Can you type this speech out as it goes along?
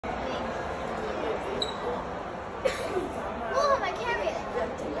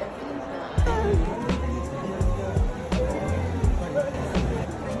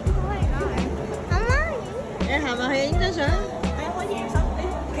張相？係啊，可以手你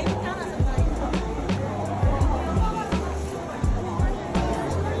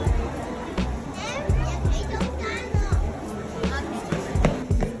企中間啊，使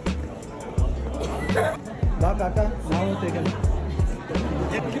唔使？拿嘎嘎，然後這個。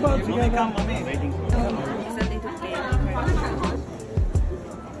Keep on together, mommy. Waiting for you.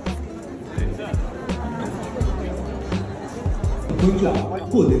 观众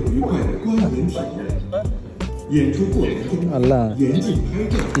获得愉快的观演体验。演出过程中，严禁拍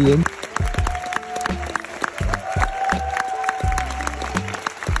照。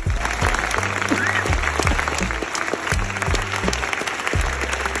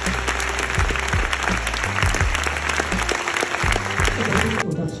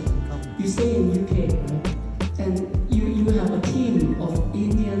You stay in UK, right? And you have a team of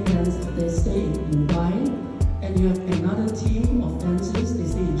Indian dancers. They stay in Mumbai, and you have another team of dancers. They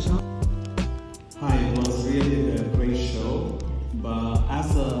stay in Shanghai. Hi, it was really a great show, but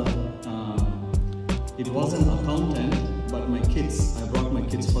it wasn't a content, but my kids, I brought my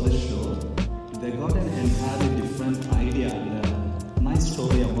kids for the show. They got an entirely different idea and a nice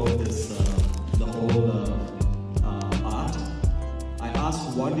story about this, the whole art. I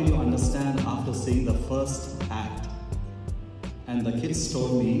asked, what did you understand after seeing the first act? And the kids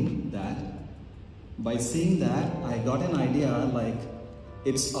told me that by seeing that, I got an idea like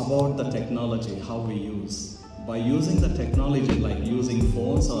it's about the technology, how we use. By using the technology, like using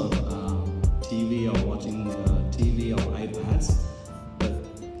phones or TV or watching TV or iPads,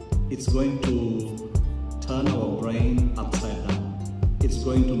 it's going to turn our brain upside down. It's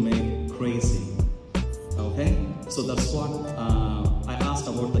going to make crazy. Okay? So that's what I asked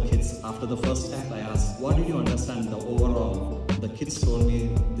about the kids. After the first act, I asked, what did you understand the overall? The kids told me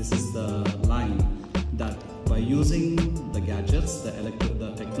this is the line, that by using the gadgets, the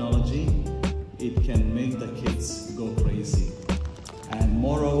technology, it can make the kids go crazy. And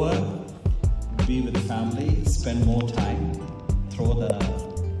moreover, be with family, spend more time, throw the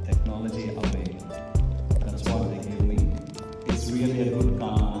technology away. That's what they give me. It's really a good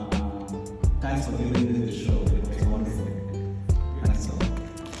thanks for giving me this show. It was wonderful. Thanks so much.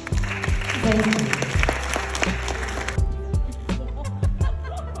 Thank you.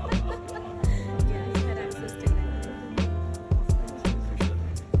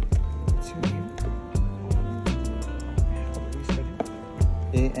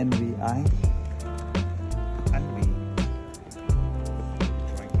 ANVI and V.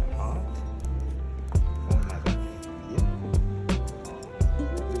 Drawing a heart. Going like that. Yeah.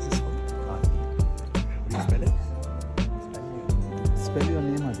 This is heart. How do you spell it? Spell your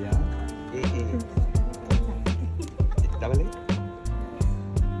name, Adya. A. Double A.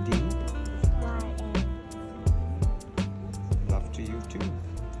 D. Love to you too.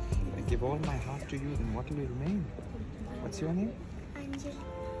 I give all my heart to you, then what will remain? What's your name?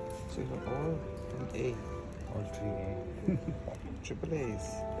 So you're all an A. All 3 A. Triple A's.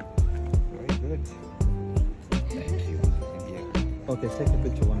 Very good. Thank you. Yeah. Okay, take a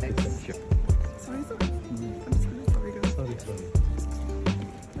picture, one picture. Sure. Sorry. I'm sorry, guys. Sorry.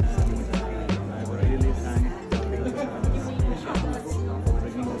 I really thank for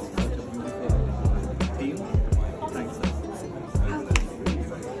bringing us such a beautiful team. Thanks, sir.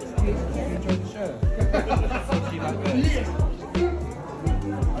 You enjoyed the show? Did you like it?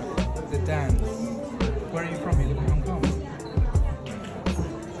 The dance. Where are you from? You live in Hong Kong?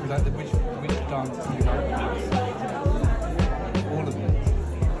 You like which dance do you like?